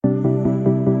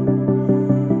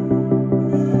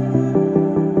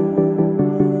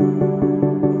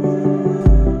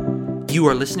You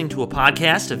are listening to a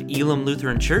podcast of Elam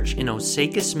Lutheran Church in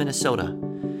Osakis, Minnesota.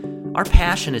 Our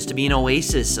passion is to be an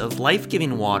oasis of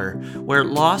life-giving water where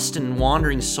lost and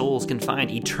wandering souls can find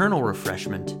eternal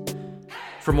refreshment.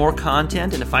 For more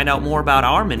content and to find out more about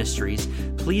our ministries,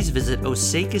 please visit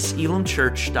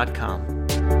osakiselamchurch.com.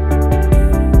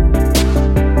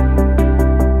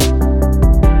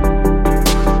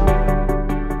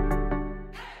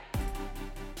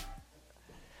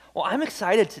 Well, I'm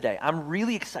excited today. I'm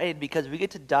really excited because we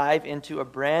get to dive into a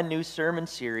brand new sermon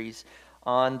series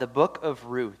on the book of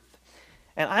Ruth.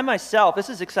 And I myself, this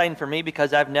is exciting for me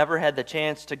because I've never had the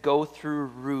chance to go through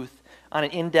Ruth on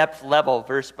an in-depth level,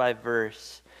 verse by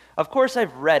verse. Of course,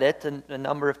 I've read it a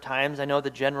number of times. I know the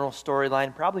general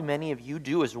storyline. Probably many of you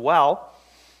do as well.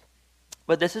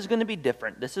 But this is going to be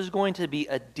different. This is going to be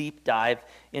a deep dive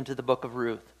into the book of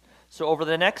Ruth. So over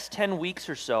the next 10 weeks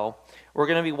or so, we're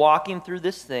going to be walking through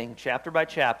this thing, chapter by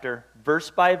chapter, verse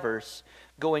by verse,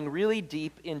 going really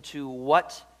deep into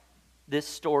what this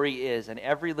story is and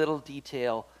every little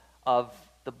detail of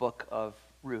the book of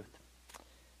Ruth.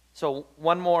 So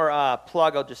one more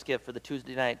plug I'll just give for the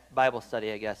Tuesday night Bible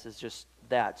study, I guess, is just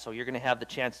that. So you're going to have the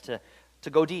chance to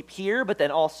go deep here, but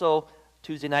then also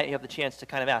Tuesday night you have the chance to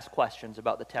kind of ask questions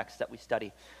about the text that we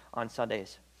study on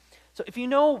Sundays. So if you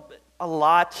know a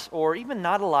lot or even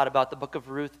not a lot about the book of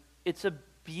Ruth, it's a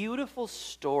beautiful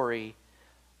story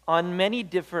on many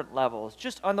different levels.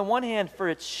 Just on the one hand, for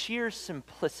its sheer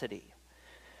simplicity.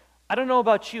 I don't know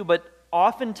about you, but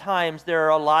oftentimes there are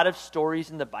a lot of stories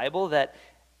in the Bible that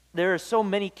there are so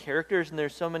many characters and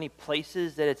there's so many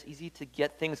places that it's easy to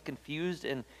get things confused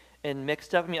and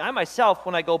mixed up. I mean, I myself,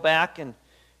 when I go back and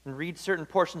read certain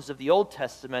portions of the Old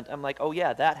Testament, I'm like, oh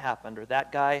yeah, that happened, or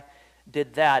that guy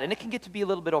did that, and it can get to be a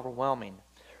little bit overwhelming.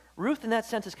 Ruth, in that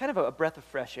sense, is kind of a breath of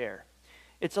fresh air.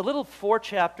 It's a little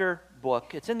 4-chapter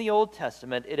book. It's in the Old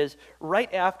Testament. It is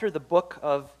right after the book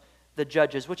of the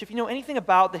Judges, which if you know anything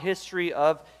about the history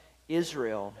of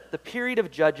Israel, the period of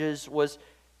Judges was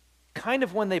kind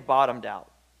of when they bottomed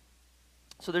out.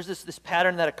 So there's this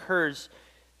pattern that occurs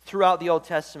throughout the Old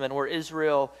Testament where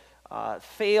Israel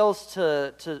fails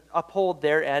to uphold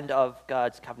their end of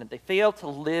God's covenant. They fail to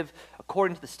live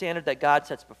according to the standard that God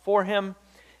sets before him,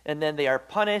 and then they are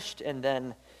punished, and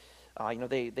then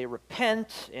they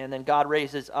repent, and then God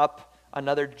raises up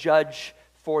another judge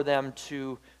for them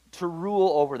to rule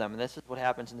over them. And this is what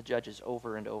happens in the Judges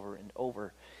over and over and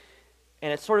over.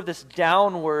 And it's sort of this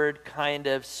downward kind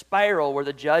of spiral where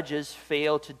the judges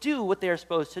fail to do what they are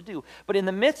supposed to do. But in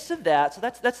the midst of that, so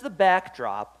that's the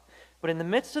backdrop. But in the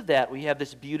midst of that, we have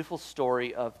this beautiful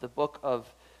story of the book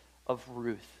of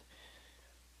Ruth.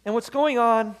 And what's going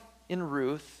on in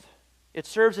Ruth, it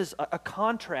serves as a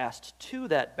contrast to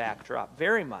that backdrop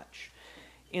very much.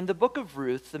 In the book of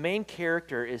Ruth, the main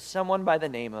character is someone by the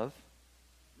name of...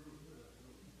 You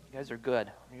guys are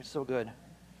good. You're so good.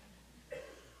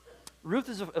 Ruth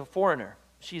is a foreigner.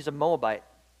 She's a Moabite.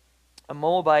 A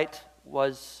Moabite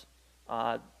was...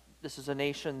 this is a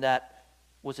nation that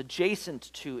was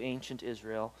adjacent to ancient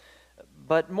Israel.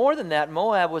 But more than that,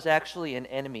 Moab was actually an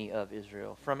enemy of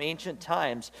Israel. From ancient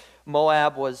times,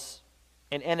 Moab was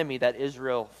an enemy that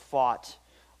Israel fought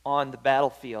on the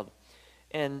battlefield.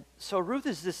 And so Ruth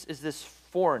is this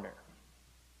foreigner.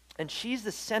 And she's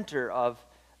the center of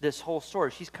this whole story.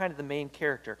 She's kind of the main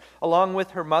character, along with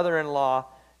her mother-in-law,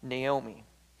 Naomi.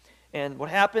 And what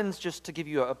happens, just to give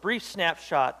you a brief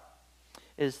snapshot,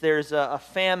 is there's a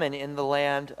famine in the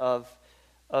land of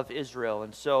Israel.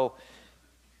 And so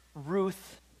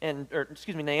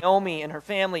Naomi and her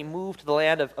family moved to the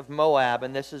land of Moab,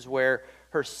 and this is where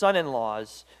her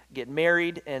son-in-laws get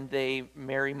married, and they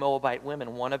marry Moabite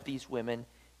women. One of these women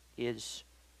is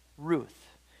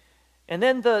Ruth. And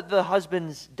then the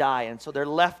husbands die, and so they're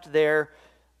left there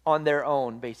on their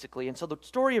own, basically. And so the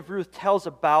story of Ruth tells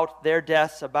about their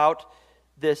deaths, about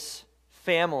this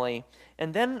family,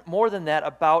 and then more than that,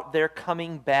 about their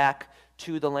coming back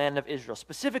to the land of Israel,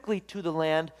 specifically to the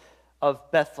land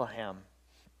of Bethlehem,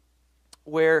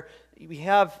 where we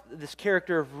have this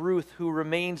character of Ruth who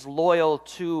remains loyal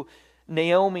to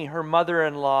Naomi, her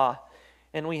mother-in-law,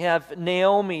 and we have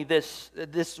Naomi, this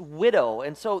widow.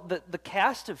 And so the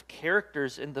cast of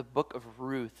characters in the book of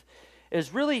Ruth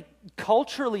is really,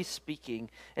 culturally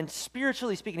speaking and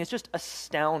spiritually speaking, it's just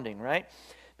astounding, right?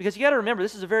 Because you got to remember,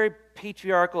 this is a very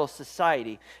patriarchal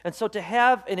society. And so to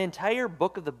have an entire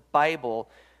book of the Bible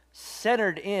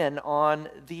centered in on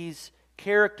these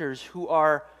characters who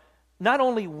are not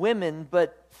only women,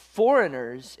 but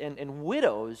foreigners and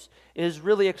widows is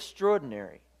really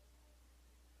extraordinary.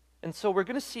 And so we're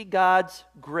going to see God's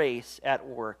grace at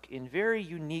work in very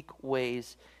unique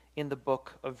ways in the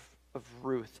book of of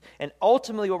Ruth. And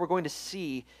ultimately what we're going to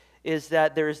see is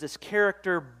that there is this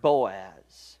character,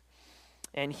 Boaz.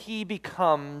 And he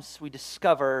becomes, we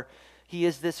discover, he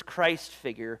is this Christ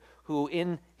figure who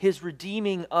in his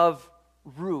redeeming of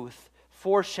Ruth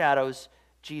foreshadows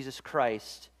Jesus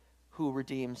Christ who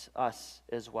redeems us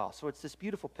as well. So it's this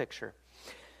beautiful picture.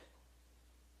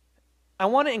 I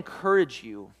want to encourage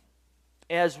you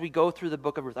as we go through the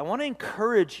book of Ruth. I want to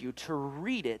encourage you to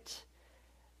read it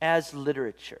as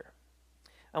literature.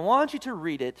 I want you to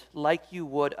read it like you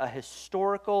would a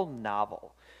historical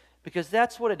novel, because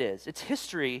that's what it is. It's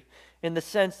history in the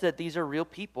sense that these are real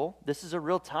people. This is a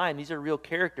real time. These are real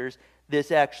characters.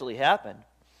 This actually happened.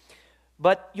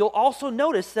 But you'll also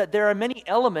notice that there are many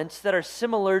elements that are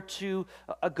similar to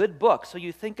a good book. So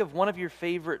you think of one of your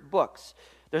favorite books.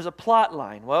 There's a plot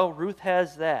line. Well, Ruth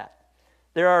has that.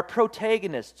 There are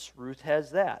protagonists. Ruth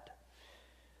has that.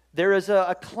 There is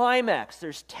a climax.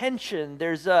 There's tension.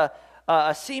 There's a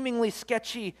seemingly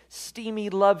sketchy,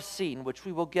 steamy love scene, which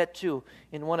we will get to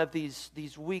in one of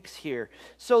these weeks here.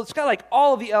 So it's got like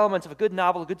all of the elements of a good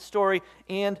novel, a good story,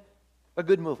 and a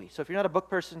good movie. So if you're not a book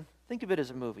person, think of it as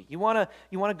a movie. You want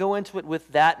to go into it with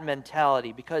that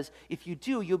mentality, because if you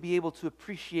do, you'll be able to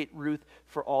appreciate Ruth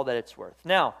for all that it's worth.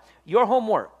 Now, your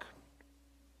homework.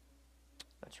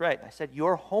 That's right, I said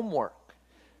your homework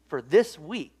for this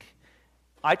week.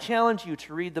 I challenge you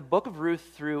to read the book of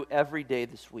Ruth through every day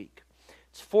this week.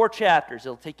 It's 4 chapters.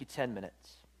 It'll take you 10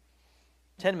 minutes.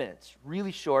 10 minutes.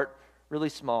 Really short, really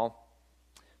small.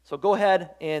 So go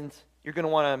ahead, and you're going to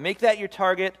want to make that your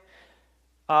target.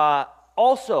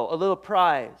 Also, a little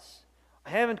prize. I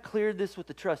haven't cleared this with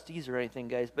the trustees or anything,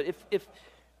 guys, but if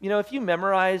you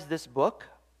memorize this book,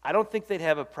 I don't think they'd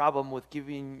have a problem with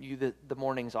giving you the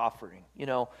morning's offering.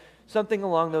 Something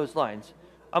along those lines.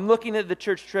 I'm looking at the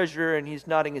church treasurer, and he's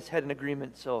nodding his head in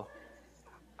agreement, so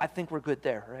I think we're good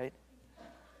there, right?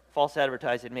 False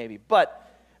advertising, maybe. But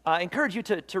I encourage you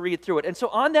to read through it. And so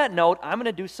on that note, I'm going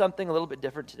to do something a little bit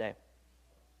different today.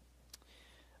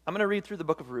 I'm going to read through the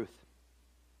book of Ruth.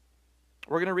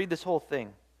 We're going to read this whole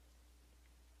thing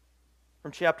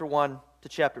from chapter 1 to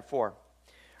chapter 4.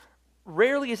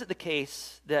 Rarely is it the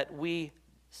case that we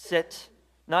sit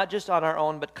not just on our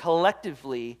own, but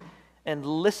collectively and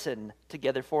listen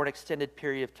together for an extended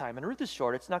period of time. And Ruth is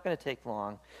short. It's not going to take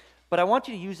long. But I want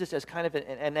you to use this as kind of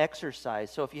an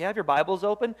exercise. So if you have your Bibles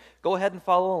open, go ahead and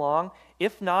follow along.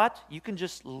 If not, you can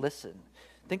just listen.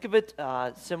 Think of it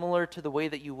similar to the way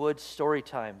that you would story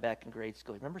time back in grade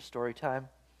school. Remember story time?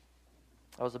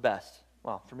 That was the best.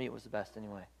 Well, for me it was the best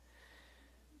anyway.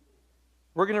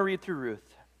 We're going to read through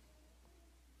Ruth,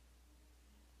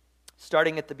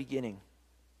 starting at the beginning.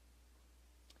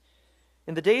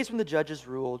 In the days when the judges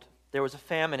ruled, there was a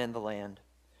famine in the land.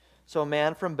 So a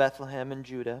man from Bethlehem in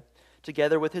Judah,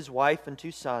 together with his wife and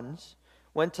 2 sons,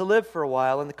 went to live for a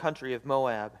while in the country of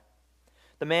Moab.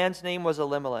 The man's name was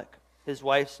Elimelech, his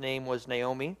wife's name was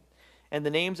Naomi, and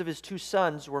the names of his 2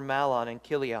 sons were Mahlon and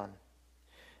Chilion.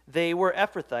 They were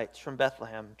Ephrathites from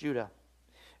Bethlehem, Judah,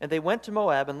 and they went to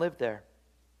Moab and lived there.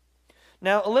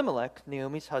 Now Elimelech,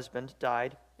 Naomi's husband,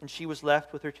 died, and she was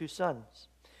left with her 2 sons.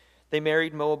 They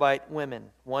married Moabite women,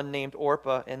 one named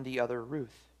Orpah and the other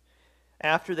Ruth.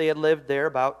 After they had lived there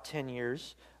about 10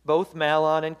 years, both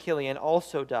Mahlon and Chilion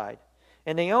also died,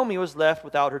 and Naomi was left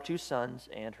without her 2 sons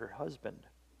and her husband.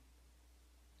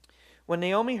 When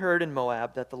Naomi heard in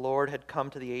Moab that the Lord had come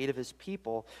to the aid of his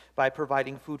people by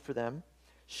providing food for them,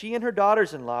 she and her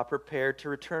daughters-in-law prepared to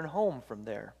return home from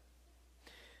there.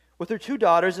 With her 2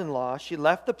 daughters-in-law, she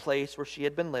left the place where she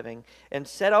had been living and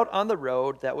set out on the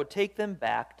road that would take them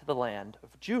back to the land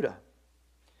of Judah.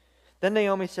 Then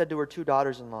Naomi said to her 2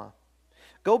 daughters-in-law,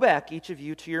 "Go back, each of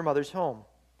you, to your mother's home.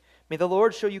 May the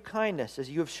Lord show you kindness, as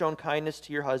you have shown kindness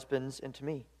to your husbands and to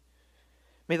me.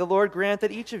 May the Lord grant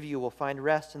that each of you will find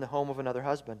rest in the home of another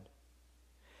husband."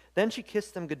 Then she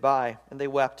kissed them goodbye, and they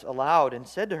wept aloud and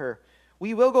said to her,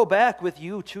 "We will go back with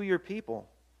you to your people."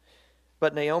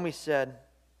 But Naomi said,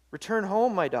 "Return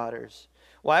home, my daughters.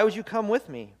 Why would you come with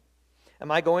me?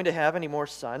 Am I going to have any more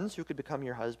sons who could become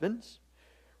your husbands?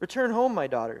 Return home, my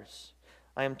daughters.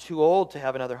 I am too old to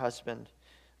have another husband.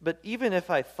 But even if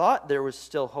I thought there was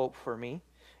still hope for me,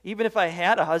 even if I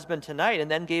had a husband tonight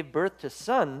and then gave birth to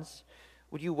sons,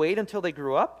 would you wait until they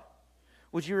grew up?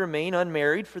 Would you remain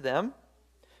unmarried for them?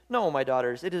 No, my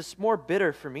daughters, it is more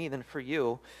bitter for me than for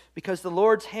you, because the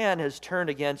Lord's hand has turned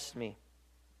against me."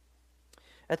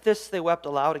 At this they wept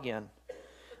aloud again.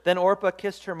 Then Orpah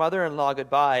kissed her mother-in-law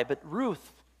goodbye, but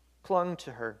Ruth clung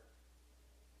to her.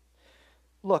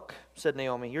 "Look," said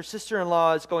Naomi, "your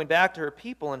sister-in-law is going back to her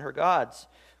people and her gods.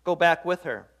 Go back with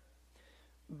her."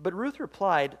 But Ruth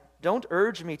replied, don't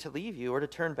urge me to leave you or to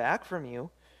turn back from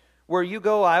you. Where you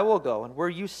go, I will go, and where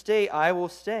you stay, I will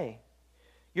stay.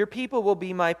 Your people will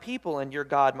be my people, and your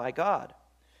God my God.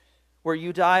 Where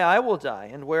you die, I will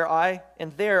die,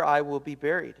 and there I will be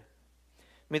buried.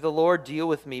 May the Lord deal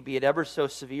with me, be it ever so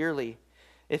severely,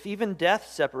 if even death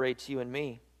separates you and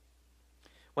me."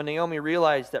 When Naomi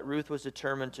realized that Ruth was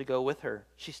determined to go with her,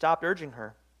 she stopped urging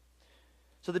her.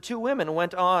 So the two women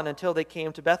went on until they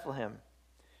came to Bethlehem.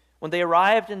 When they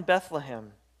arrived in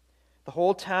Bethlehem, the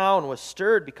whole town was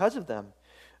stirred because of them,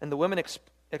 and the women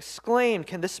exclaimed,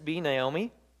 "Can this be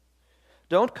Naomi?"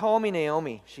 "Don't call me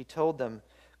Naomi," she told them.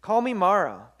 "Call me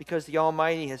Mara, because the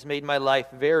Almighty has made my life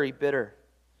very bitter.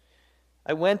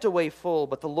 I went away full,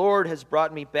 but the Lord has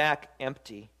brought me back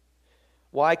empty.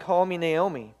 Why call me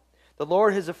Naomi? The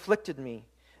Lord has afflicted me.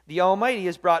 The Almighty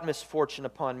has brought misfortune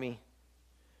upon me."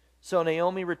 So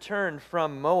Naomi returned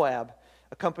from Moab,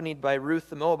 accompanied by Ruth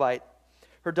the Moabite,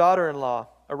 her daughter-in-law,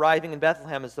 arriving in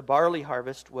Bethlehem as the barley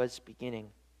harvest was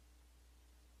beginning.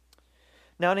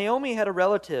 Now Naomi had a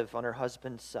relative on her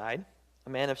husband's side, a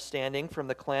man of standing from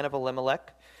the clan of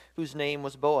Elimelech, whose name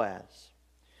was Boaz.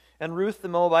 And Ruth the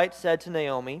Moabite said to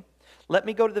Naomi, "Let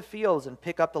me go to the fields and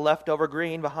pick up the leftover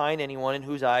grain behind anyone in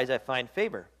whose eyes I find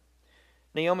favor."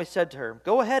 Naomi said to her,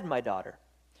 "Go ahead, my daughter."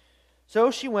 So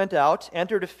she went out,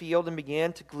 entered a field, and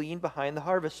began to glean behind the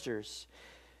harvesters.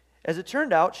 As it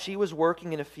turned out, she was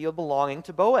working in a field belonging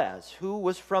to Boaz, who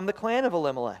was from the clan of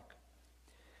Elimelech.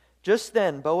 Just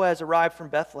then Boaz arrived from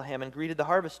Bethlehem and greeted the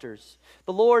harvesters.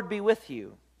 "The Lord be with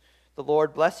you." "The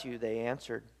Lord bless you," they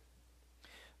answered.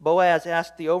 Boaz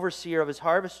asked the overseer of his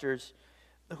harvesters,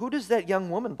 "Who does that young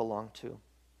woman belong to?"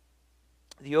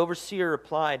 The overseer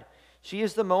replied, "She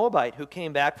is the Moabite who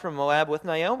came back from Moab with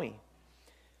Naomi."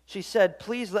 She said,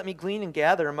 "Please let me glean and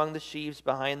gather among the sheaves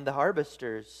behind the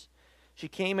harvesters." She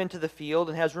came into the field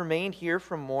and has remained here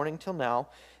from morning till now,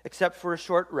 except for a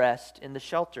short rest in the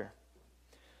shelter.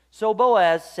 So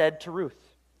Boaz said to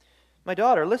Ruth, "My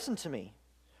daughter, listen to me.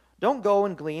 Don't go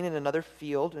and glean in another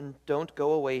field, and don't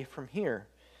go away from here.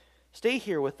 Stay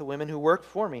here with the women who work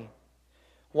for me.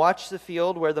 Watch the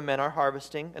field where the men are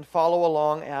harvesting, and follow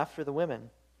along after the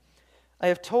women. I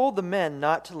have told the men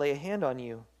not to lay a hand on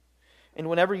you. And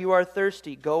whenever you are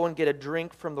thirsty, go and get a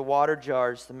drink from the water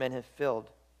jars the men have filled."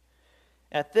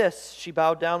 At this, she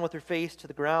bowed down with her face to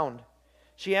the ground.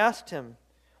 She asked him,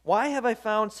 "Why have I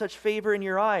found such favor in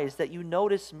your eyes that you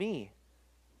notice me,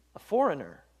 a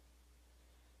foreigner?"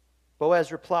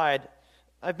 Boaz replied,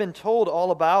 "I've been told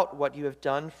all about what you have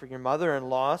done for your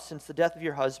mother-in-law since the death of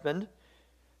your husband,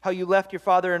 how you left your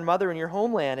father and mother in your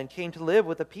homeland and came to live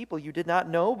with a people you did not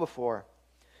know before.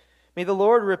 May the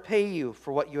Lord repay you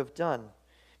for what you have done.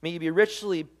 May you be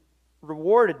richly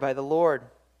rewarded by the Lord,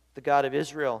 the God of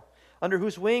Israel, under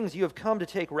whose wings you have come to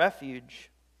take refuge."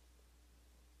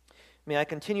 "May I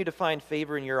continue to find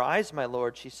favor in your eyes, my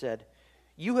lord," she said.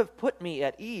 "You have put me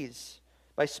at ease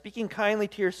by speaking kindly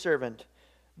to your servant,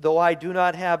 though I do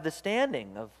not have the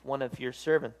standing of one of your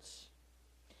servants."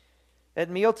 At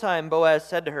mealtime, Boaz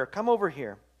said to her, "Come over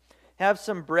here, have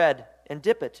some bread, and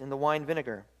dip it in the wine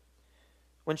vinegar."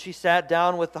 When she sat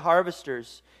down with the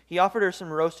harvesters, he offered her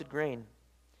some roasted grain.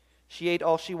 She ate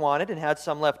all she wanted and had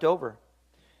some left over.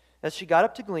 As she got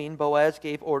up to glean, Boaz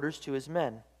gave orders to his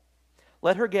men.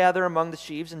 "Let her gather among the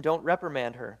sheaves and don't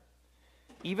reprimand her.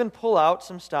 Even pull out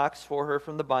some stalks for her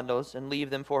from the bundles and leave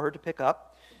them for her to pick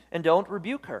up, and don't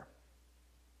rebuke her."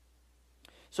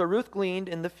 So Ruth gleaned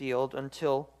in the field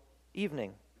until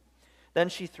evening. Then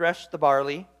she threshed the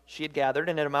barley she had gathered,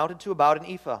 and it amounted to about an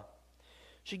ephah.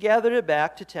 She gathered it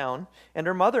back to town, and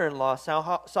her mother-in-law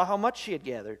saw how much she had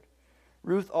gathered.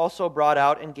 Ruth also brought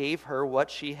out and gave her what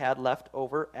she had left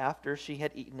over after she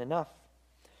had eaten enough.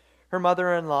 Her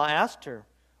mother-in-law asked her,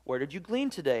 "Where did you glean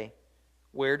today?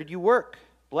 Where did you work?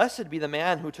 Blessed be the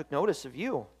man who took notice of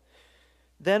you."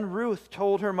 Then Ruth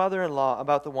told her mother-in-law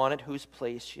about the one at whose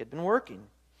place she had been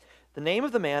working. "The name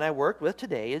of the man I worked with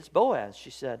today is Boaz," she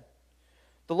said.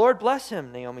 "The Lord bless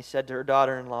him," Naomi said to her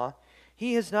daughter-in-law.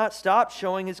 "He has not stopped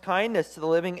showing his kindness to the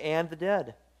living and the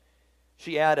dead."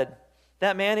 She added,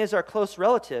 "That man is our close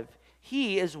relative.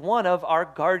 He is one of our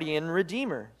guardian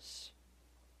redeemers."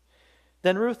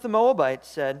 Then Ruth the Moabite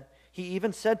said, "He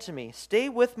even said to me, 'Stay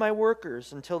with my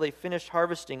workers until they finish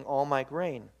harvesting all my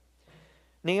grain.'"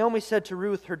 Naomi said to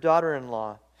Ruth, her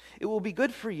daughter-in-law, "It will be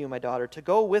good for you, my daughter, to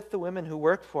go with the women who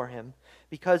work for him,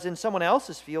 because in someone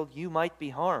else's field you might be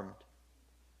harmed."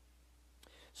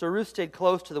 So Ruth stayed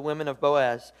close to the women of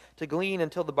Boaz to glean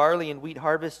until the barley and wheat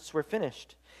harvests were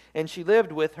finished, and she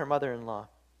lived with her mother-in-law.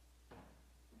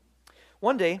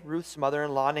 One day, Ruth's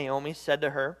mother-in-law, Naomi, said to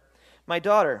her, "My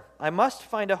daughter, I must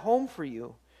find a home for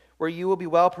you where you will be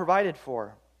well provided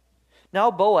for. Now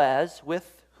Boaz,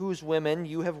 with whose women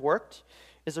you have worked,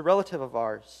 is a relative of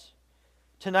ours.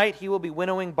 Tonight he will be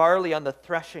winnowing barley on the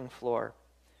threshing floor.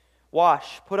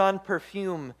 Wash, put on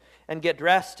perfume, and get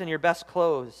dressed in your best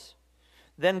clothes.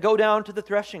 Then go down to the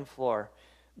threshing floor,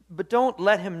 but don't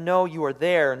let him know you are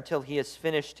there until he has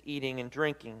finished eating and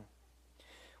drinking.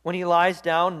 When he lies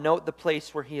down, note the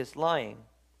place where he is lying.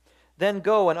 Then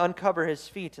go and uncover his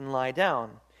feet and lie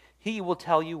down. He will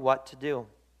tell you what to do."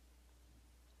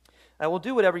 "I will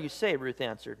do whatever you say," Ruth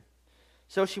answered.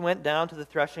 So she went down to the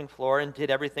threshing floor and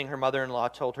did everything her mother-in-law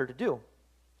told her to do.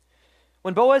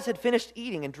 When Boaz had finished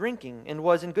eating and drinking and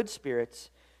was in good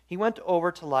spirits, he went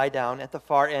over to lie down at the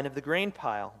far end of the grain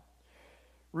pile.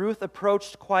 Ruth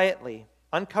approached quietly,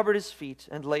 uncovered his feet,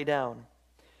 and lay down.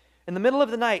 In the middle of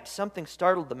the night, something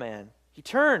startled the man. He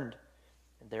turned,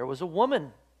 and there was a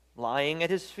woman lying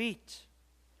at his feet.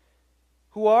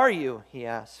 "Who are you?" he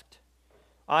asked.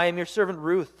 "I am your servant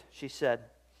Ruth," she said.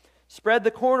 "Spread the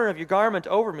corner of your garment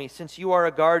over me, since you are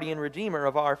a guardian redeemer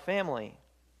of our family."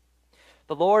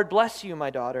 "The Lord bless you,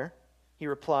 my daughter," he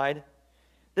replied.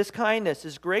 "This kindness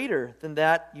is greater than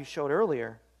that you showed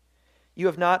earlier. You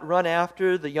have not run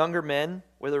after the younger men,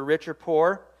 whether rich or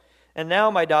poor. And now,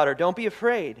 my daughter, don't be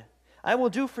afraid. I will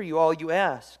do for you all you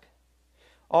ask.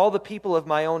 All the people of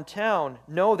my own town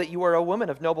know that you are a woman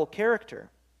of noble character.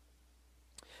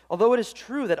 Although it is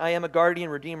true that I am a guardian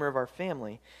redeemer of our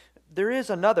family, there is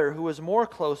another who is more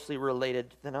closely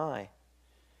related than I.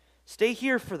 Stay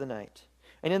here for the night.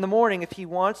 And in the morning, if he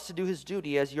wants to do his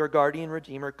duty as your guardian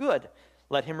redeemer, good,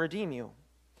 let him redeem you.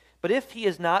 But if he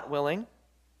is not willing,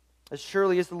 as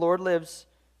surely as the Lord lives,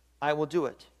 I will do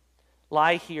it.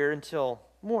 Lie here until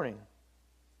morning."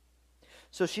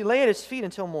 So she lay at his feet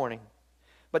until morning,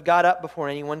 but got up before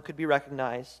anyone could be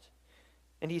recognized.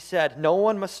 And he said, "No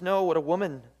one must know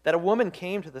that a woman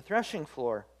came to the threshing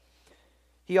floor."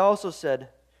 He also said,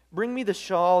 "Bring me the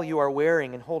shawl you are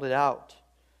wearing and hold it out."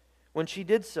 When she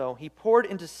did so, he poured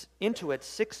into it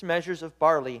 6 measures of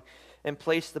barley and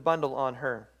placed the bundle on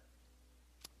her.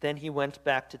 Then he went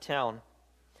back to town.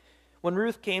 When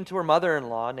Ruth came to her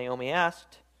mother-in-law, Naomi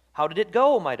asked, "How did it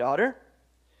go, my daughter?"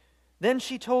 Then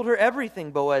she told her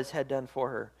everything Boaz had done for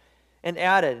her, and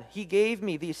added, "He gave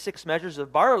me these 6 measures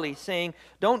of barley, saying,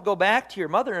 'Don't go back to your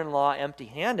mother-in-law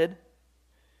empty-handed.'"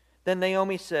 Then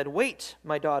Naomi said, "Wait,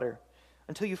 my daughter,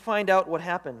 until you find out what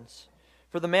happens.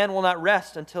 For the man will not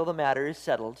rest until the matter is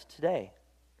settled today."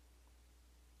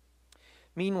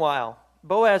 Meanwhile,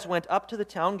 Boaz went up to the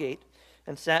town gate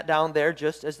and sat down there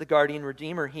just as the guardian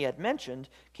redeemer he had mentioned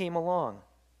came along.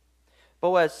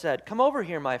 Boaz said, "Come over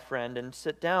here, my friend, and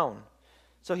sit down."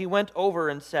 So he went over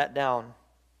and sat down.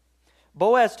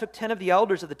 Boaz took 10 of the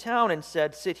elders of the town and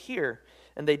said, "Sit here,"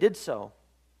 and they did so.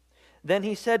 Then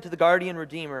he said to the guardian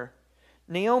redeemer,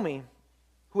 "Naomi,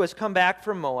 who has come back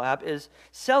from Moab, is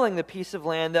selling the piece of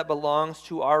land that belongs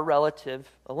to our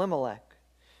relative Elimelech.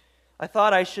 I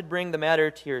thought I should bring the matter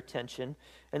to your attention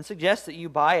and suggest that you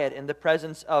buy it in the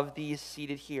presence of these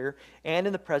seated here and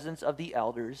in the presence of the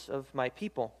elders of my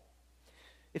people.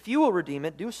 If you will redeem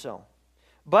it, do so.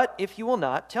 But if you will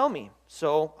not, tell me,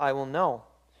 so I will know.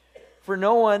 For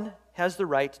no one has the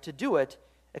right to do it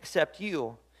except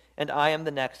you, and I am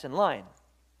the next in line."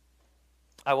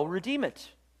 "I will redeem it,"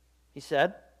 he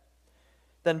said.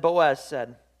 Then Boaz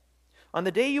said, "On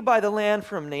the day you buy the land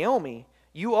from Naomi,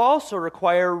 you also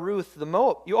acquire Ruth the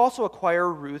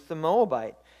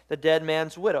Moabite, the dead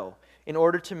man's widow, in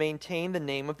order to maintain the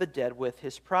name of the dead with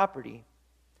his property."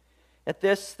 At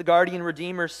this, the guardian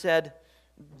redeemer said,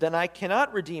 "Then I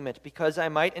cannot redeem it, because I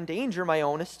might endanger my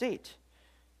own estate.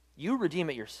 You redeem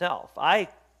it yourself. I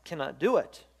cannot do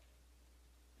it."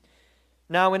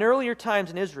 Now, in earlier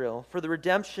times in Israel, for the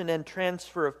redemption and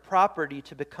transfer of property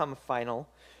to become final,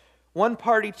 one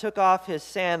party took off his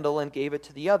sandal and gave it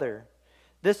to the other.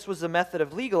 This was the method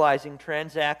of legalizing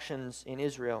transactions in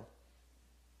Israel.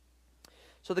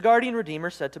 So the guardian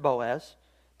redeemer said to Boaz,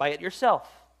 "Buy it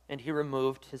yourself," and he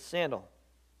removed his sandal.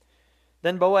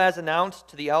 Then Boaz announced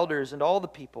to the elders and all the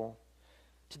people,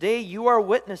 "Today you are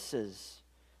witnesses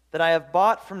that I have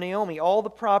bought from Naomi all the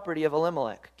property of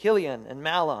Elimelech, Kilion, and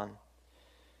Mahlon.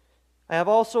 I have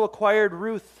also acquired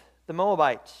Ruth the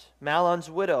Moabite, Mahlon's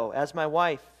widow, as my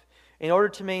wife, in order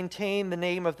to maintain the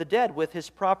name of the dead with his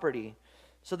property,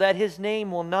 so that his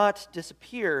name will not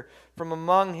disappear from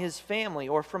among his family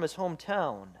or from his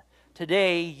hometown.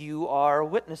 Today you are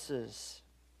witnesses."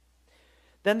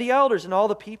 Then the elders and all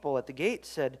the people at the gate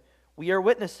said, "We are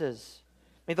witnesses.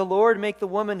 May the Lord make the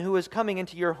woman who is coming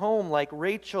into your home like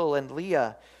Rachel and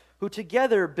Leah, who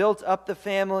together built up the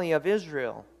family of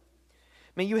Israel.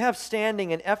 May you have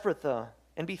standing in Ephrathah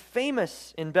and be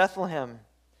famous in Bethlehem.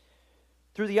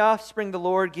 Through the offspring the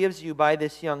Lord gives you by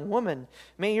this young woman,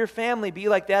 may your family be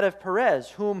like that of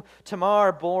Perez, whom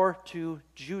Tamar bore to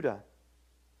Judah."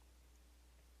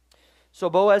 So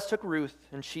Boaz took Ruth,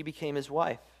 and she became his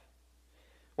wife.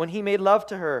 When he made love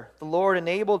to her, the Lord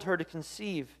enabled her to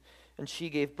conceive, and she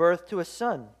gave birth to a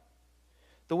son.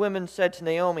 The women said to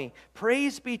Naomi,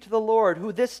 "Praise be to the Lord,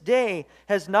 who this day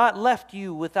has not left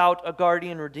you without a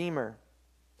guardian redeemer.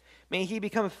 May he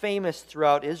become famous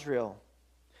throughout Israel.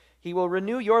 He will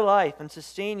renew your life and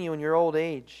sustain you in your old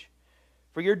age.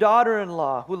 For your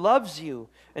daughter-in-law, who loves you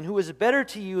and who is better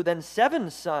to you than 7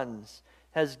 sons,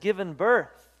 has given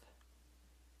birth."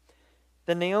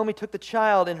 Then Naomi took the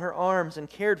child in her arms and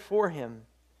cared for him.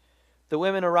 The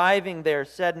women arriving there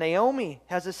said, "Naomi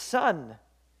has a son."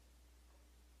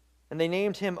 And they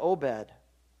named him Obed.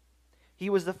 He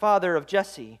was the father of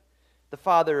Jesse, the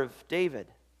father of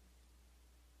David.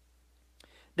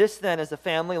 This then is the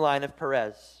family line of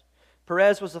Perez.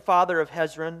 Perez was the father of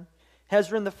Hezron,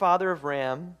 Hezron the father of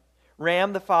Ram,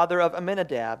 Ram the father of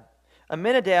Amminadab,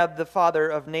 Amminadab the father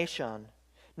of Nahshon,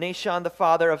 Nahshon the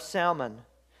father of Salmon,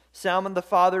 Salmon the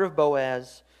father of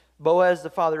Boaz, Boaz the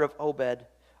father of Obed,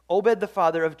 Obed the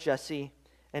father of Jesse,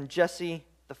 and Jesse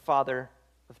the father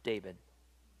of David.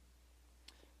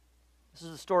 This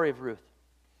is the story of Ruth.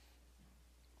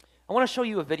 I want to show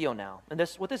you a video now. And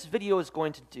what this video is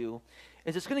going to do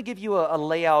is it's going to give you a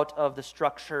layout of the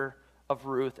structure of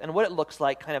Ruth and what it looks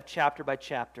like kind of chapter by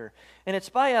chapter. And it's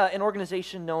by an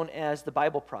organization known as the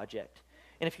Bible Project.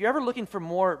 And if you're ever looking for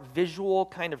more visual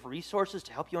kind of resources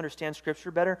to help you understand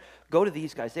Scripture better, go to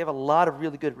these guys. They have a lot of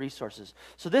really good resources.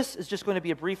 So this is just going to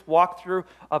be a brief walkthrough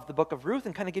of the book of Ruth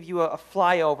and kind of give you a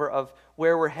flyover of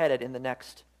where we're headed in the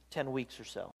next 10 weeks or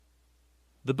so.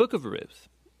 The book of Ruth.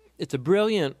 It's a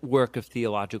brilliant work of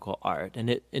theological art, and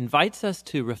it invites us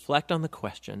to reflect on the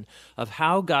question of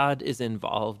how God is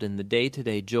involved in the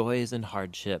day-to-day joys and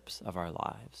hardships of our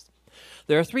lives.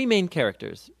 There are 3 main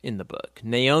characters in the book: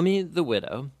 Naomi, the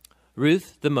widow,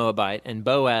 Ruth, the Moabite, and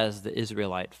Boaz, the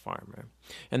Israelite farmer.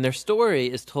 And their story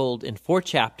is told in 4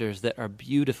 chapters that are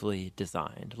beautifully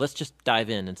designed. Let's just dive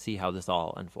in and see how this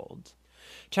all unfolds.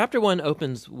 Chapter 1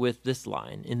 opens with this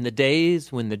line, "In the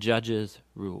days when the judges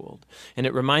ruled." And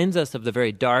it reminds us of the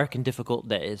very dark and difficult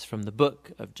days from the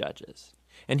book of Judges.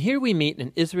 And here we meet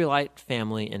an Israelite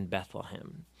family in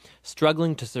Bethlehem,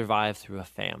 struggling to survive through a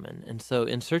famine. And so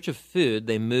in search of food,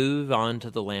 they move on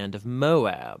to the land of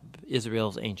Moab,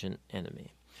 Israel's ancient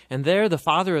enemy. And there the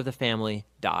father of the family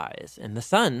dies, and the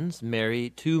sons marry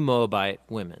 2 Moabite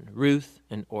women, Ruth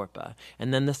and Orpah.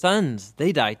 And then the sons,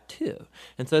 they die too.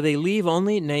 And so they leave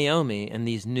only Naomi and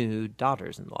these new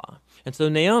daughters-in-law. And so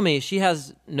Naomi, she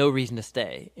has no reason to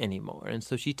stay anymore. And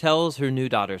so she tells her new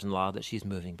daughters-in-law that she's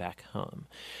moving back home.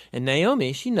 And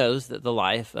Naomi, she knows that the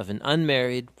life of an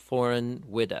unmarried foreign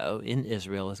widow in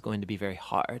Israel is going to be very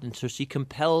hard. And so she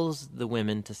compels the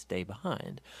women to stay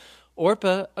behind.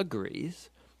 Orpah agrees,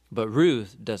 but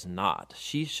Ruth does not.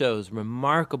 She shows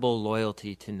remarkable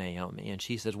loyalty to Naomi, and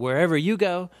she says, "Wherever you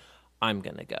go, I'm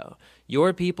going to go.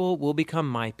 Your people will become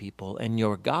my people, and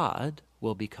your God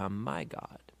will become my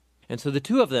God." And so the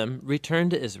 2 of them return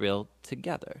to Israel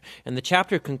together. And the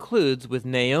chapter concludes with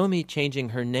Naomi changing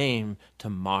her name to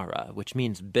Mara, which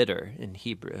means bitter in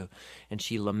Hebrew, and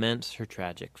she laments her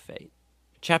tragic fate.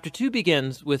 Chapter 2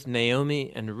 begins with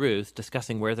Naomi and Ruth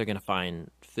discussing where they're going to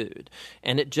find food.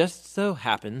 And it just so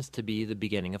happens to be the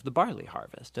beginning of the barley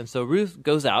harvest. And so Ruth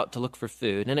goes out to look for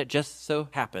food, and it just so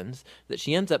happens that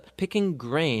she ends up picking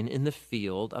grain in the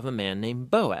field of a man named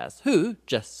Boaz, who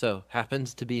just so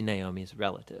happens to be Naomi's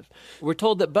relative. We're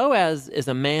told that Boaz is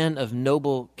a man of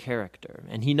noble character,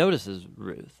 and he notices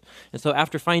Ruth. And so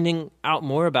after finding out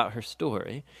more about her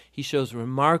story, he shows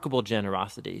remarkable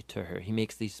generosity to her. He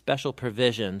makes these special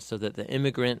provisions so that the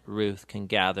immigrant Ruth can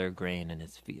gather grain in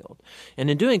his field. And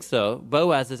in doing so,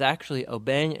 Boaz is actually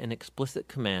obeying an explicit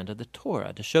command of the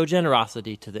Torah to show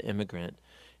generosity to the immigrant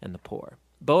and the poor.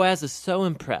 Boaz is so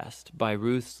impressed by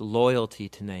Ruth's loyalty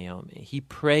to Naomi. He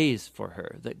prays for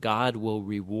her that God will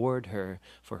reward her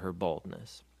for her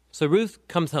boldness. So Ruth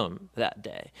comes home that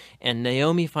day, and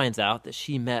Naomi finds out that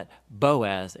she met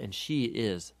Boaz, and she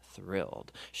is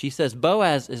thrilled. She says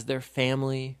Boaz is their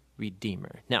family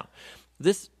redeemer. Now,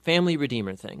 this family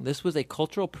redeemer thing, this was a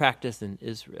cultural practice in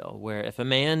Israel where if a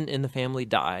man in the family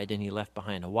died and he left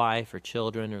behind a wife or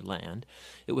children or land,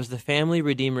 it was the family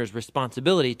redeemer's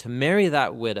responsibility to marry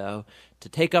that widow, to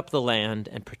take up the land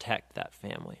and protect that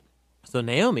family. So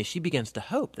Naomi, she begins to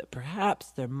hope that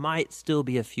perhaps there might still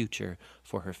be a future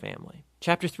for her family.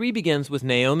 Chapter 3 begins with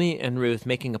Naomi and Ruth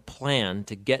making a plan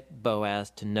to get Boaz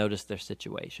to notice their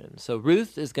situation. So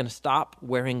Ruth is going to stop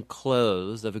wearing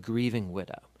clothes of a grieving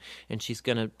widow, and she's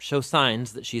going to show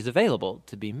signs that she's available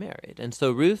to be married. And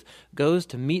so Ruth goes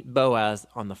to meet Boaz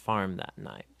on the farm that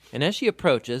night. And as she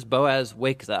approaches, Boaz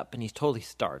wakes up and he's totally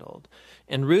startled.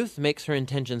 And Ruth makes her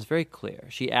intentions very clear.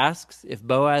 She asks if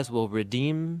Boaz will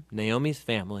redeem Naomi's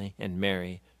family and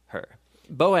marry her.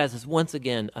 Boaz is once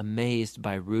again amazed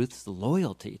by Ruth's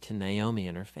loyalty to Naomi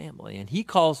and her family, and he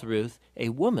calls Ruth a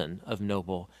woman of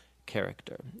noble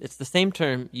character. It's the same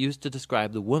term used to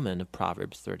describe the woman of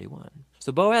Proverbs 31.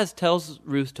 So Boaz tells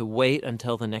Ruth to wait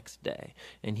until the next day,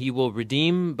 and he will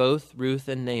redeem both Ruth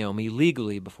and Naomi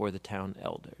legally before the town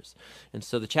elders. And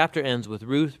so the chapter ends with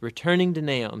Ruth returning to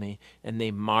Naomi, and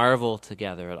they marvel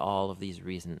together at all of these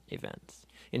recent events.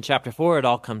 In chapter 4, it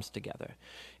all comes together.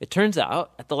 It turns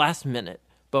out, at the last minute,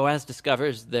 Boaz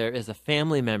discovers there is a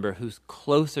family member who's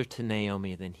closer to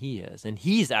Naomi than he is, and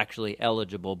he's actually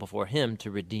eligible before him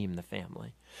to redeem the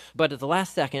family. But at the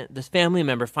last second, this family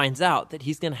member finds out that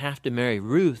he's going to have to marry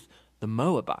Ruth, the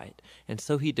Moabite, and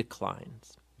so he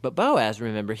declines. But Boaz,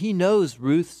 remember, he knows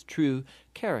Ruth's true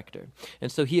character,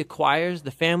 and so he acquires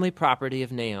the family property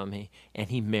of Naomi, and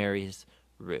he marries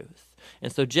Ruth.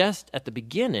 And so just at the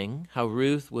beginning, how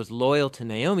Ruth was loyal to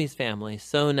Naomi's family,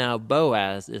 so now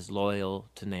Boaz is loyal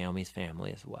to Naomi's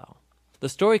family as well. The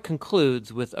story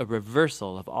concludes with a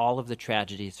reversal of all of the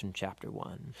tragedies from chapter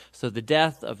 1. So the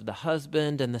death of the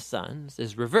husband and the sons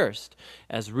is reversed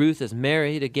as Ruth is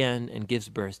married again and gives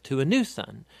birth to a new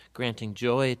son, granting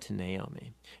joy to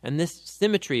Naomi. And this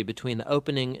symmetry between the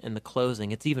opening and the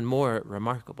closing, it's even more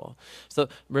remarkable. So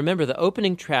remember, the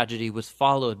opening tragedy was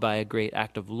followed by a great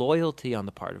act of loyalty on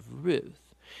the part of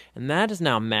Ruth. And that is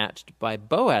now matched by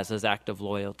Boaz's act of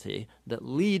loyalty that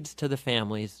leads to the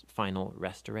family's final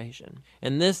restoration.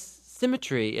 And this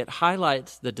symmetry, it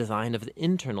highlights the design of the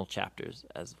internal chapters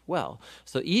as well.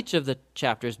 So each of the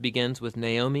chapters begins with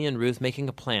Naomi and Ruth making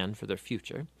a plan for their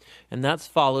future, and that's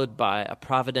followed by a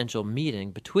providential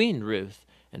meeting between Ruth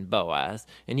and Boaz,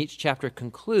 and each chapter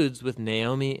concludes with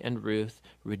Naomi and Ruth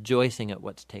rejoicing at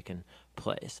what's taken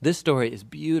place. This story is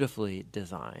beautifully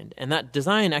designed, and that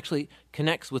design actually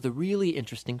connects with a really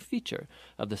interesting feature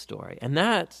of the story, and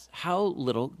that's how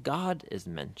little God is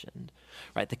mentioned.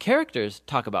 Right? The characters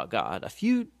talk about God a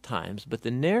few times, but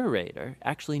the narrator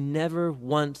actually never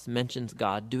once mentions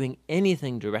God doing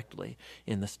anything directly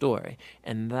in the story,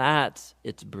 and that's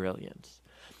its brilliance.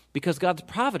 Because God's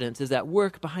providence is at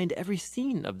work behind every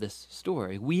scene of this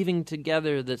story, weaving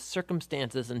together the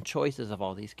circumstances and choices of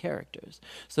all these characters.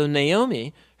 So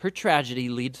Naomi, her tragedy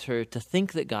leads her to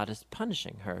think that God is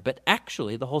punishing her, but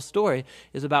actually the whole story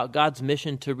is about God's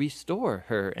mission to restore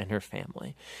her and her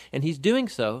family. And he's doing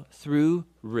so through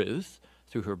Ruth,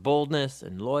 through her boldness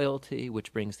and loyalty,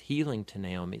 which brings healing to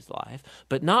Naomi's life,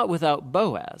 but not without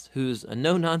Boaz, who's a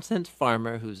no-nonsense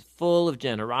farmer who's full of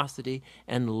generosity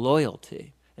and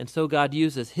loyalty. And so God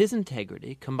uses his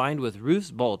integrity combined with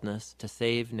Ruth's boldness to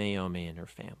save Naomi and her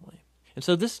family. And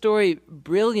so this story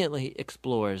brilliantly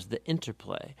explores the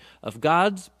interplay of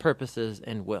God's purposes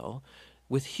and will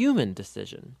with human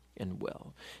decision and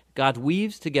will. God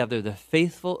weaves together the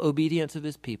faithful obedience of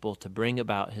his people to bring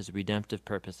about his redemptive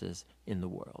purposes in the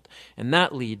world. And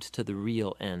that leads to the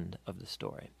real end of the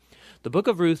story. The book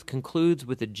of Ruth concludes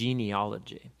with a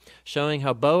genealogy, showing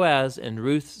how Boaz and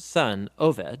Ruth's son,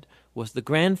 Oved, was the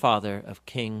grandfather of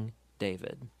King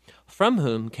David, from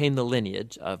whom came the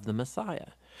lineage of the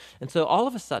Messiah. And so all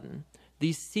of a sudden,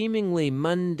 these seemingly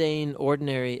mundane,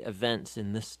 ordinary events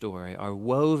in this story are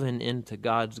woven into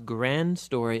God's grand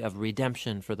story of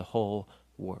redemption for the whole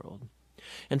world.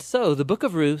 And so the book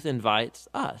of Ruth invites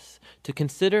us to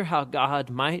consider how God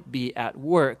might be at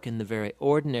work in the very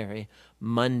ordinary,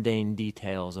 mundane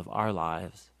details of our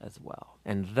lives as well.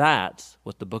 And that's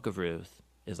what the book of Ruth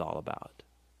is all about.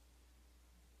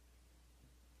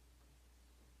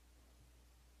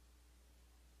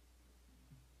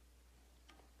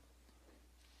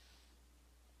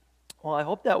 Well, I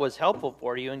hope that was helpful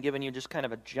for you and giving you just kind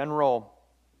of a general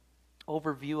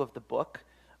overview of the book.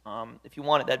 If you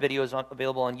want it, that video is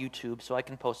available on YouTube, so I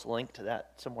can post a link to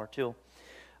that somewhere too.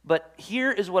 But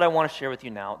here is what I want to share with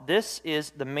you now. This is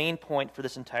the main point for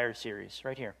this entire series,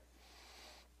 right here.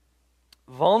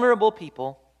 Vulnerable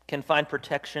people can find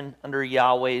protection under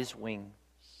Yahweh's wings.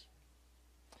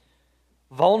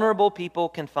 Vulnerable people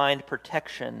can find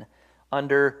protection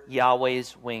under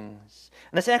Yahweh's wings.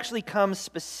 And this actually comes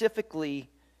specifically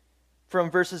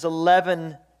from verses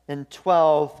 11 and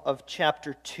 12 of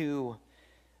chapter 2.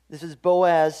 This is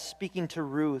Boaz speaking to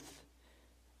Ruth.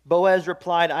 Boaz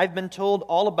replied, "I've been told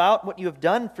all about what you have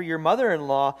done for your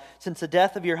mother-in-law since the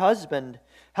death of your husband,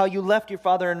 how you left your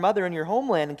father and mother in your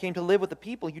homeland and came to live with a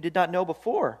people you did not know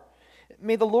before.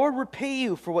 May the Lord repay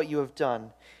you for what you have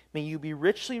done. May you be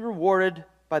richly rewarded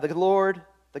by the Lord,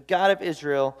 the God of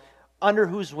Israel, under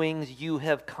whose wings you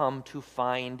have come to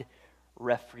find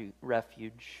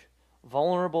refuge."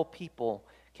 Vulnerable people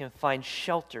can find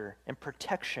shelter and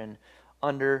protection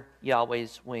under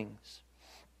Yahweh's wings.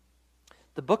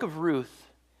 The book of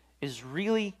Ruth is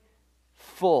really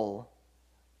full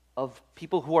of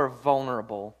people who are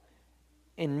vulnerable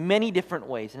in many different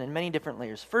ways and in many different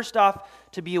layers. First off,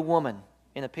 to be a woman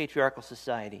in a patriarchal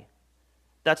society.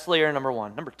 That's layer number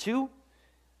one. Number two,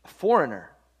 a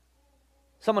foreigner.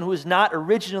 Someone who is not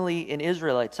originally an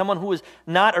Israelite. Someone who is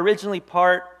not originally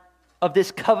part of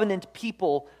this covenant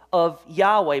people of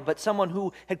Yahweh, but someone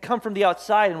who had come from the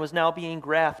outside and was now being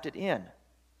grafted in.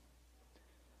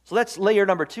 So that's layer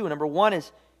number two. Number one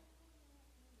is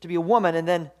to be a woman, and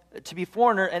then to be a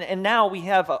foreigner, and now we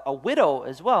have a widow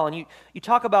as well. And you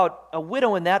talk about a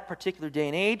widow in that particular day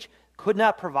and age, could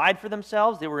not provide for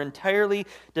themselves. They were entirely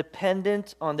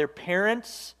dependent on their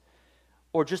parents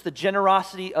or just the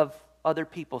generosity of other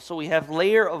people. So we have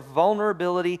layer of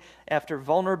vulnerability after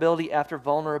vulnerability after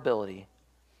vulnerability.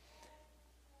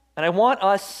 And I want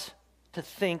us to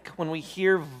think, when we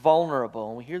hear vulnerable,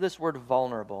 when we hear this word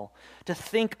vulnerable, to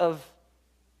think of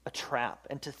a trap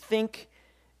and to think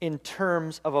in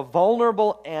terms of a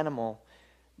vulnerable animal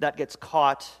that gets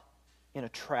caught in a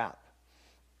trap.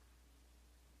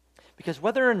 Because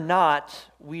whether or not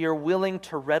we are willing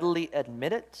to readily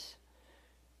admit it,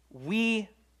 we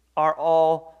are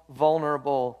all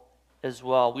vulnerable as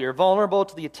well. We are vulnerable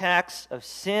to the attacks of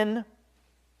sin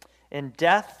and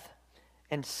death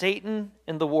and Satan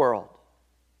in the world,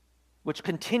 which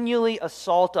continually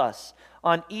assault us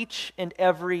on each and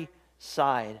every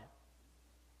side.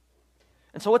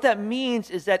 And so what that means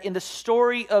is that in the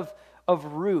story of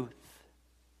Ruth,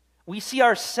 we see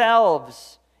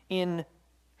ourselves in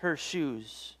her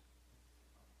shoes.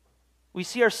 We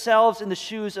see ourselves in the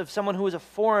shoes of someone who is a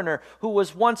foreigner, who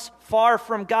was once far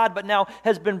from God, but now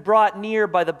has been brought near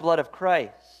by the blood of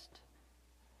Christ.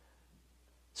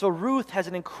 So Ruth has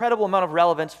an incredible amount of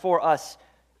relevance for us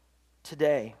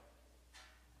today.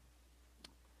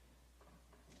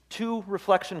 Two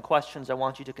reflection questions I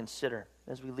want you to consider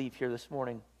as we leave here this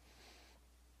morning.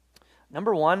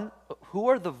 Number one, who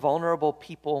are the vulnerable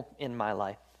people in my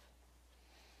life?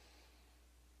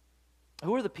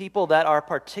 Who are the people that are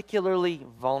particularly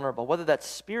vulnerable, whether that's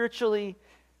spiritually,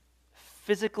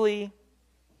 physically,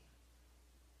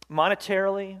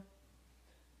 monetarily,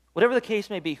 whatever the case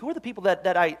may be? Who are the people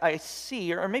that I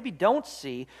see or maybe don't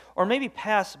see or maybe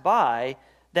pass by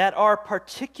that are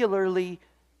particularly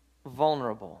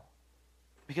vulnerable?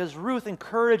 Because Ruth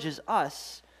encourages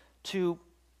us to,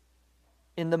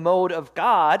 in the mode of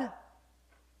God,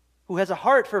 who has a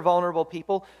heart for vulnerable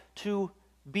people, to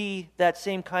be that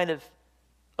same kind of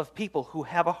people who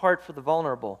have a heart for the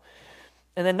vulnerable.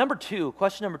 And then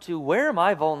question number two, where am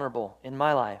I vulnerable in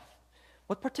my life?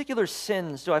 What particular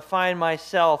sins do I find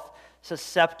myself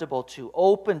susceptible to,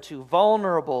 open to,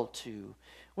 vulnerable to?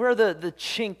 Where are the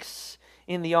chinks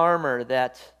in the armor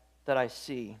that I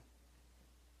see?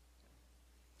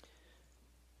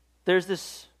 There's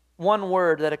this one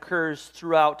word that occurs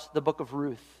throughout the book of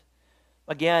Ruth,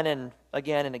 again and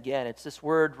again and again. It's this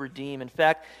word, redeem. In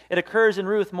fact, it occurs in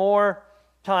Ruth more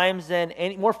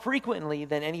frequently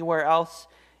than anywhere else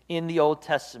in the Old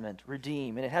Testament.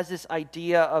 Redeem. And it has this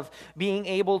idea of being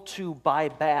able to buy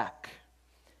back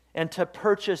and to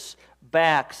purchase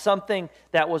back something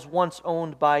that was once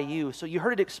owned by you. So you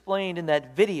heard it explained in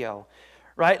that video,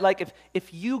 right? Like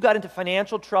if you got into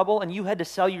financial trouble and you had to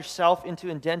sell yourself into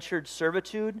indentured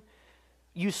servitude,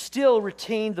 you still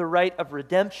retained the right of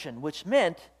redemption, which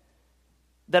meant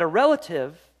that a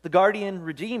relative, the guardian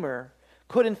redeemer,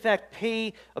 could in fact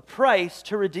pay a price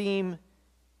to redeem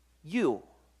you.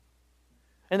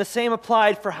 And the same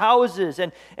applied for houses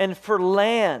and for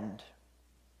land.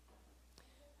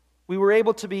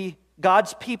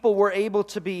 God's people were able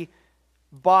to be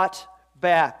bought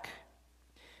back.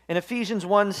 And Ephesians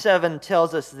 1:7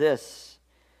 tells us this: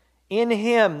 in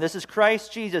Him, this is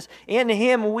Christ Jesus, in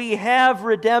Him we have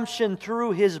redemption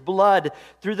through His blood,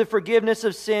 through the forgiveness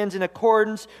of sins in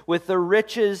accordance with the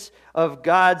riches of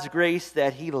God's grace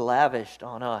that He lavished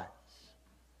on us.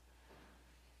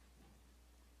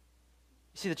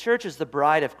 You see, the church is the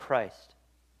bride of Christ.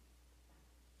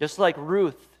 Just like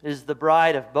Ruth is the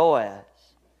bride of Boaz.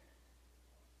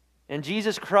 And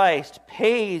Jesus Christ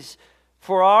pays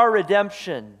for our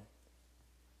redemption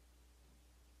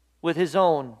with His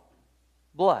own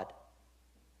blood.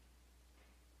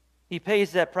 He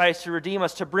pays that price to redeem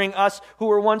us, to bring us who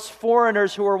were once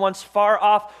foreigners, who were once far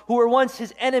off, who were once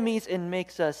his enemies, and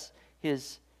makes us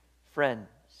his friends.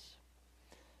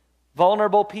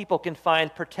 Vulnerable people can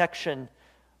find protection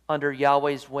under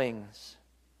Yahweh's wings.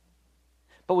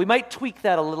 But we might tweak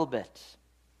that a little bit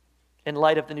in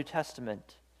light of the New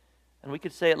Testament. And we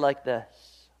could say it like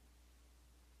this.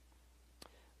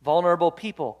 Vulnerable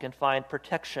people can find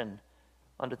protection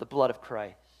under the blood of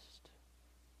Christ.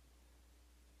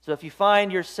 So if you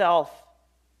find yourself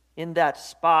in that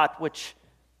spot, which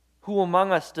who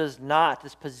among us does not,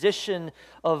 this position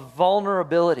of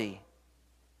vulnerability,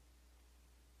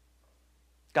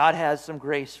 God has some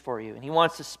grace for you, and he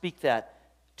wants to speak that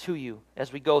to you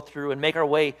as we go through and make our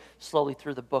way slowly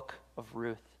through the book of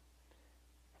Ruth.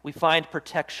 We find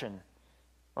protection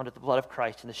under the blood of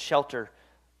Christ in the shelter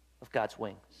of God's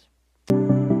wings.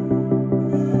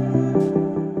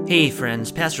 Hey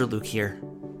friends, Pastor Luke here.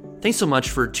 Thanks so much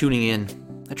for tuning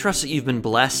in. I trust that you've been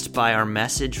blessed by our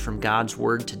message from God's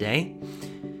Word today.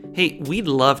 Hey, we'd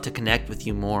love to connect with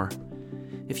you more.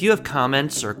 If you have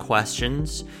comments or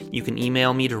questions, you can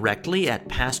email me directly at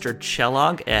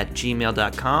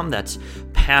pastorkjolhaug@gmail.com. That's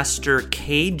Pastor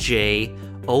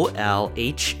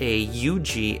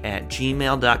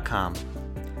KJOLHAUG@gmail.com.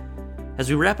 As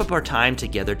we wrap up our time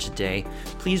together today,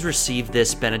 please receive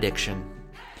this benediction.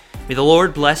 May the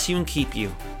Lord bless you and keep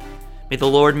you. May the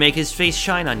Lord make his face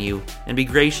shine on you and be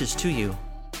gracious to you.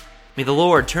 May the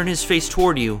Lord turn his face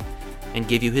toward you and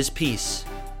give you his peace.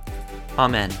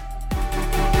 Amen.